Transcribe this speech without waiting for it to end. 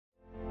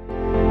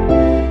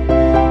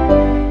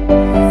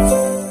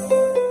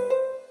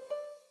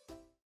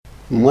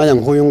umwanya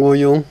nk'uyu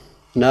nguyu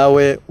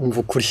nawe umva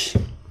ukuri.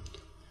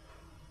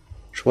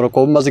 Ushobora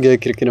kuba umaze igihe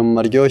kirekire mu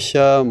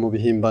maryoshya, mu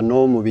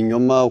bihimbano, mu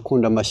binyoma,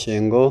 ukunda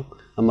amashyengo,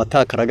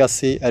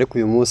 amatakaragasi, ariko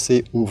uyu munsi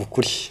umva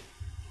ukuri.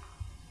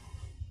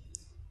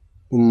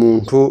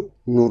 Umuntu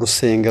ni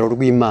urusengero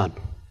rw'Imana.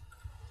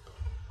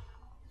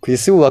 Ku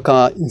isi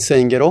bubaka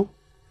insengero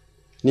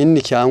nini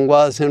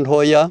cyangwa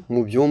ntoya,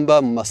 mu byumba,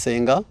 mu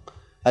masenga,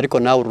 ariko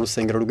nawe uri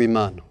urusengero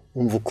rw'Imana.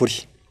 Umva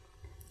ukuri.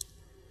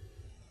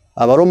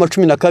 Abaroma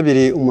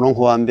 12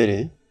 umurongo wa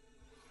mbere,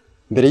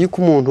 mbere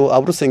y'uko umuntu aba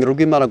urusengero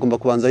rw'Imana agomba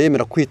kubanza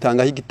yemera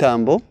kwitangaho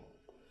igitambo.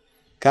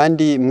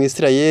 Kandi mu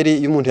Isirayeli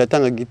iyo umuntu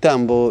yatangaga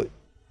igitambo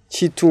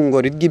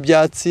cy'itungo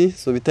ry'ibyatsi,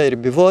 so bita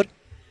herbivore,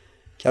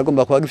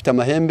 cyagomba kuba gifite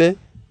amahembe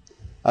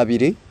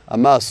abiri,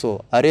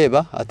 amaso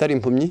areba atari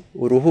impumyi,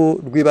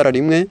 uruhu rw'ibara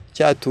rimwe,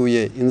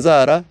 cyatuye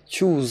inzara,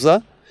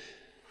 cyuza.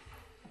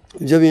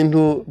 Ibyo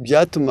bintu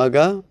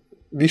byatumaga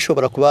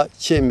bishobora kuba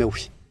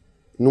cyemewe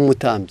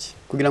n'umutambyi.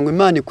 Kugira ngo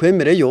Imana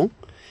ikwemereyo,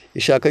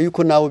 ishaka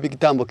yuko nawe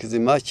bigitambo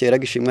kizima cyera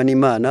gishimwa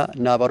n'Imana.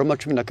 Na Abaroma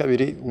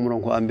 12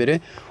 umurongo wa mbere,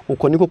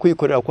 uko niko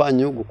kwikorera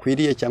kwanyu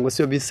gukwiriye, cyangwa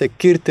se yo bise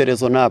culte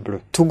raisonnable.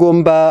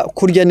 Tugomba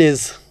kurya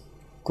neza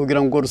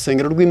kugira ngo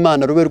urusengero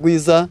rw'Imana rube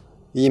rwiza,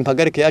 iyi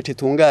mpagarike yacu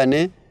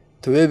itungane,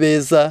 tube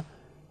beza,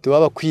 tube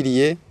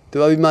abakwiriye,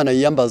 tube Imana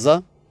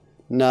yiyambaza.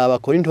 Na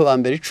Abakorinto ba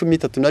mbere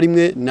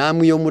 10:31,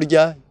 namwe iyo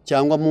murya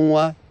cyangwa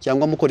munywa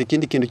cyangwa mukora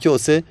ikindi kintu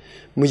cyose,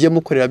 mujye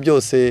mukorera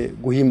byose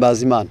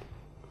guhimbaza Imana.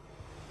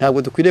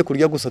 Ntabwo dukwiriye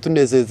kurya gusa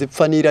tunezeza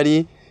ipfa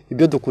n'irari,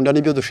 ibyo dukunda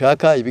n'ibyo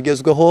dushaka,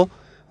 ibigezweho,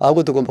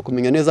 ahubwo tugomba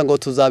kumenya neza ngo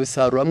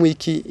tuzabisaruramo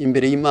iki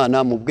imbere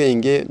y'Imana mu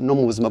bwenge no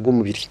mu buzima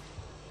bw'umubiri.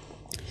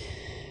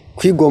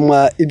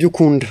 Kwigomwa ibyo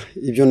ukunda,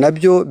 ibyo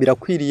nabyo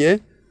birakwiriye,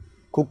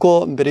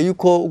 kuko mbere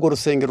y'uko urwo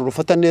rusengero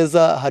rufata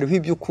neza, hariho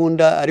ibyo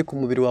ukunda ariko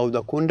umubiri wawe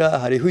udakunda,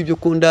 hariho ibyo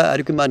ukunda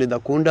ariko Imana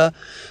idakunda,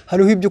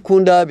 hariho ibyo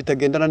ukunda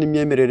bitagendana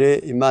n'imyemerere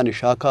Imana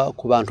ishaka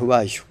ku bantu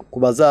bayo, ku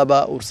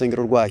bazaba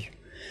urusengero rwayo.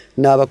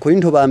 Ni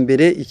Abakorinto ba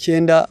mbere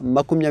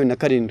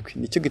 9:27.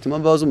 Nicyo gituma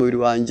mbabaza umubiri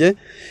wanjye,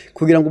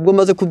 kugira ngo ubwo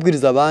maze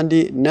kubwiriza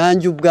abandi,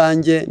 nanjye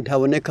ubwanjye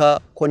ntaboneka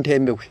ko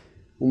ntemewe.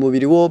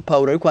 Umubiri wo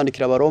Pawulo ari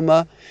kwandikira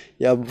Abaroma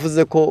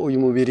yavuze ko uyu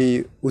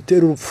mubiri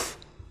utera urupfu,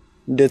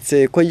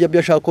 ndetse ko yabyo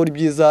ashaka ko ari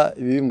byiza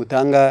ibi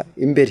bimutanga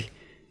imbere.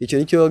 Icyo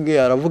nicyo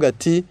aravuga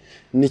ati,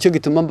 nicyo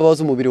gituma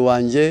mbabaza umubiri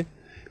wanjye,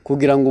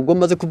 kugira ngo ubwo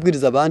maze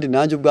kubwiriza abandi,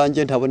 nanjye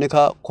ubwanjye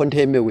ntaboneka ko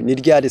ntemewe. Ni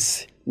ryari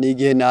se? Ni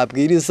igihe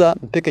nabwiriza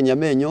mpekenya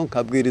amenyo,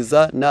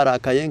 nkabwiriza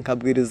narakaye,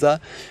 nkabwiriza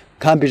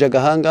kambije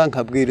agahanga,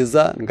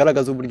 nkabwiriza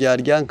ngaragaza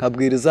uburyarya,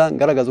 nkabwiriza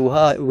ngaragaza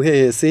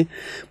ubuhehesi,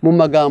 mu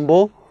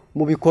magambo,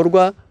 mu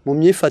bikorwa, mu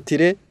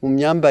myifatire, mu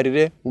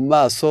myambarire, mu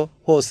maso,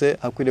 hose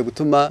hakwiriye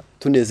gutuma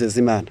tunezeza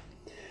Imana.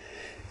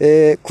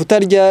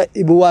 Kutarya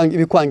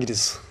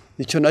ibikwangiriza,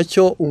 icyo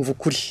nacyo umva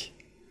ukuri.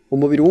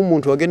 Umubiri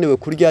w'umuntu wagenewe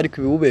kurya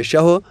ariko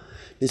ibiwubeshaho,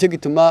 nicyo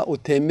gituma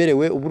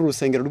utemerewe uburi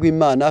urusengero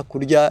rw'Imana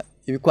kurya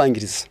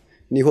ibikwangiriza.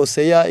 Ni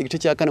Hoseya igice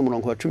cya 4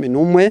 umurongo wa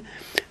 11,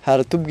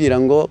 haratubwira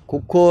ngo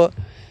kuko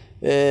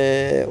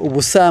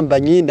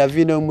ubusambanyi na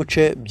vino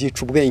y'umuce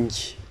byica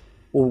ubwenge.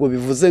 Ubwo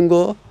bivuze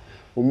ngo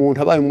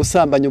umuntu abaye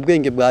umusambanyi,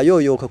 ubwenge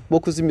bwayoyoka bwo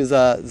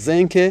kuzimiza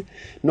zenke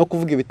no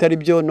kuvuga ibitari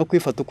byo no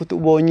kwifata uko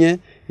ubonye,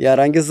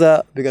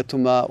 yarangiza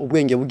bigatuma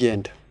ubwenge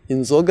bugenda.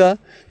 Inzoga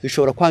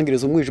zishobora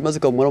kwangiriza umwijima,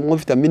 zikamuramwo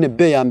vitamine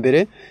B ya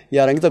mbere,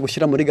 yarangiza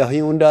gushyira muri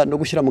gahunda no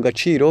gushyira mu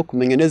gaciro,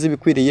 kumenya neza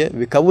ibikwiriye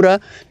bikabura.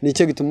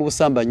 Nicyo gituma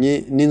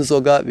ubusambanyi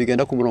n'inzoga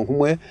bigenda ku murongo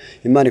umwe.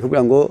 Imana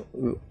ikubwira ngo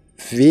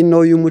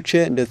vino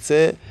y'umuce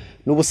ndetse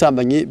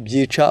n'ubusambanyi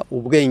byica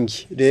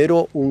ubwenge.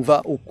 Rero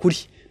umva ukuri.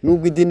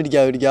 Nubwo idini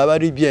ryawe ryaba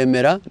ari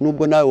byemera,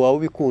 nubwo nawe wawe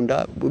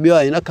ubikunda,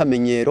 bibaye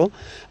n'akamenyero,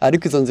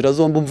 ariko izo nzira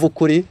zombi umva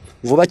ukuri,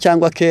 vuba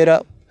cyangwa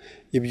kera.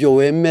 Ibyo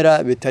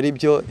wemera bitari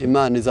byo,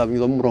 Imana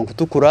izabinyuza mu murongo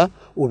utukura,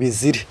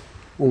 ubizire.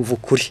 Umva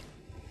ukuri.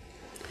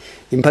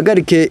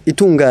 Impagarike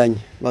itunganye,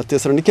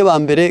 Abatesalonike ba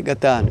mbere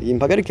 5. Iyi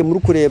mpagarike muri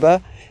kureba,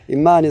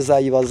 Imana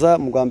izayibaza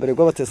mu rwa mbere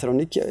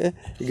rw'Abatesalonike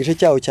igice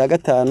cyaho cya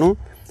 5,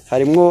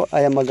 harimo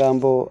aya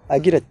magambo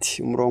agira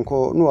ati,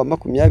 umurongo n'uwa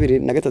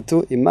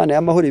 23, Imana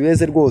y'amahoro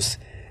ibeze rwose,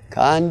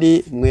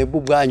 kandi mwebwe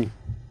ubwanyu,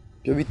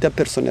 byo bita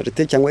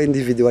personalite cyangwa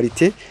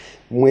individualite,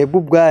 mwebwe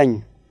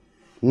ubwanyu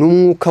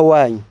n'umwuka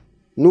wanyu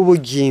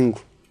n'ubugingo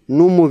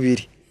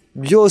n'umubiri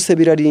byose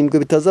birarindwe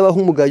bitazabaho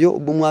umugayo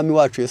ubw'Umwami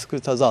wacu Yesu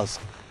Kristo azaza.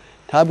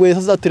 Ntabwo Yesu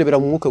azaturebera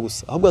mu mwuka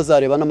gusa, ahubwo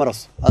azareba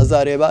n'amaraso,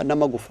 azareba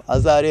n'amagufa,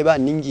 azareba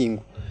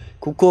n'ingingo.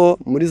 Kuko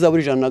muri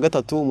Zaburi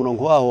 103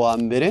 umurongo waho wa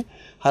mbere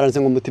haranditse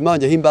ngo umutima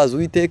wanjye himbaza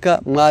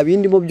Uwiteka,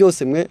 mwabindimo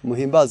byose mwe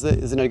muhimbaze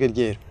izina rye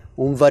ryera.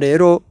 Umva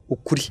rero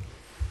ukuri.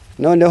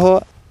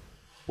 Noneho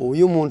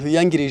uyu muntu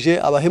yangirije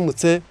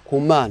abahemutse ku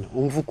Mana.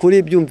 Umva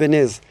ukuri, byumve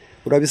neza.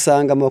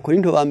 Urabisanga mu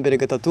Bakorinto ba mbere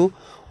 3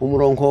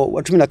 umurongo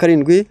wa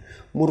 17,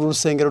 mu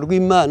rusengero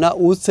rw'Imana,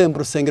 utsemba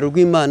urusengero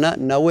rw'Imana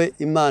nawe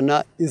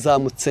Imana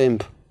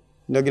izamutsemba.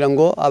 Ndagira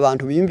ngo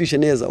abantu biyumvishe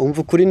neza,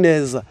 umva ukuri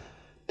neza.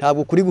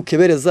 Ntabwo kuri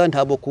gukebereza,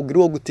 ntabwo kugira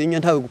uwo gutinya,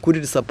 ntabwo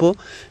gukurira isapo.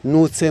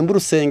 Nutsemba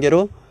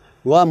urusengero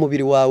wa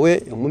mubiri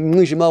wawe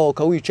umwijima wawe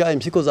ukawica,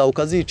 impyiko zawe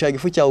ukazica,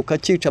 igifu cyawe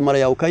ukakica, amara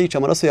yawe ukayica,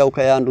 amaraso yawe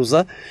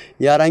ukayanduza,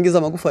 yarangiza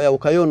amagufa yawe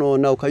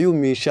ukayonona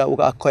ukayumisha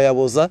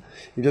ukayaboza,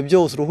 ibyo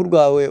byose uruhu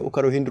rwawe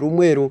ukaruhindura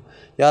umweru,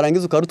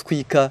 yarangiza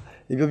ukarutwika,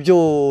 ibyo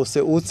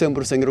byose utsemba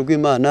urusengero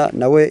rw'Imana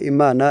nawe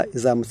Imana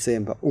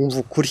izamutsemba. Umva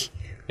ukuri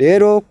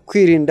rero,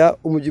 kwirinda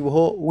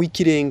umubyibuho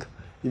w'ikirenga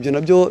ibyo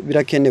nabyo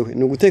birakenewe.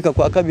 Ni uguteka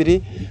kwa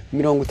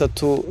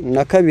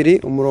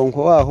 2:32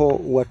 umurongo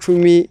waho wa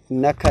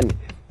 14.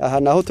 Aha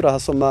naho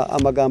turahasoma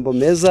amagambo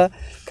meza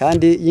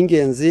kandi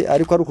y'ingenzi,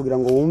 ariko ari kugira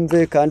ngo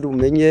wumve kandi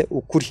umenye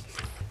ukuri.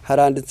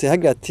 Haranditse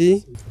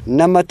hagati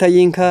n'amata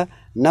y'inka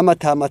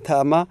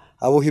n'amatamatama,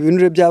 abuha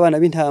ibinure by'abana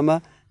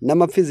b'intama,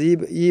 n'amapfizi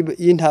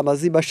y'intama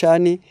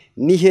z'ibashani,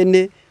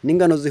 n'ihene,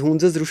 n'ingano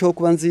zihunze zirushaho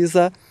kuba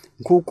nziza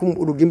nk'uko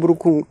urugimbu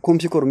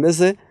rukumpyiko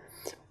rumeze.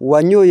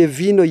 Wanyoye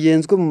vino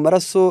yenzwe mu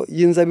maraso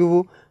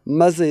y'inzabibu,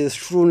 maze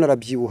Yeshuruni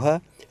arabyibuha,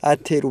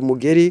 atera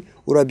umugeri,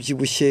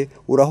 urabyibushye,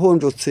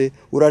 urahonjotse,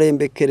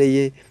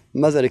 urarembekereye,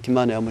 maze areka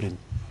Imana yamuremye.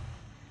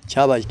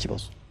 Cyabaye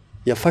ikibazo,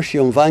 yafashe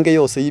iyo mvange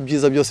yose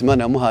y'ibyiza byose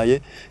Imana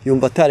yamuhaye,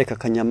 yumva atareka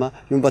akanyama,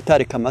 yumva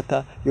atareka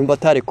amata, yumva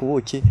atareka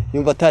ubuki,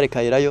 yumva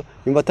atareka irayo,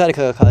 yumva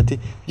atareka agakati,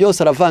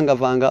 byose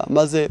aravangavanga,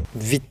 maze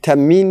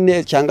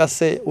vitamine cyangwa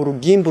se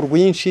urugimbu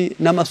rwinshi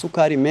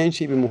n'amasukari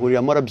menshi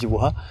bimuhuriramo,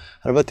 arabyibuha.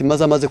 Arabati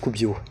maze amaze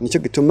kubyibuha. Nicyo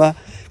gituma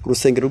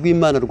urusengero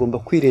rw'Imana rugomba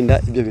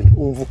kwirinda ibyo bintu.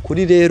 Umva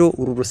ukuri rero,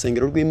 uru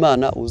rusengero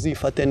rw'Imana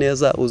uzifate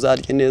neza,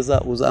 uzarye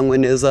neza, uzanywe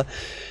neza,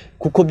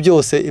 kuko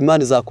byose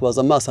Imana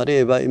izakubaza amaso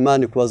areba,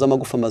 Imana ikubaza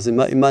amagufa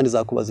mazima, Imana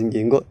izakubaza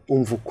ingingo.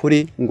 Umva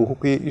ukuri nguko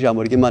uko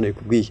ijambo ry'Imana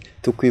rikubwiye.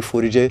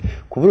 Tukwifurije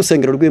kuba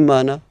urusengero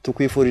rw'Imana,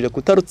 tukwifurije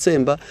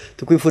kutarutsemba,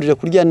 tukwifurije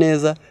kurya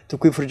neza,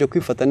 tukwifurije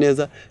kwifata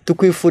neza,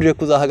 tukwifurije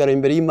kuzahagarara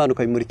imbere y'Imana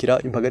ukayimurikira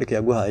impagarike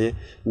yaguhaye,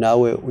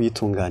 nawe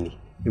uyitunganiye.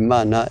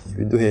 Imana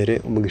ibiduhere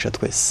umugisha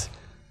twese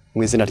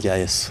mu izina rya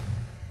Yesu.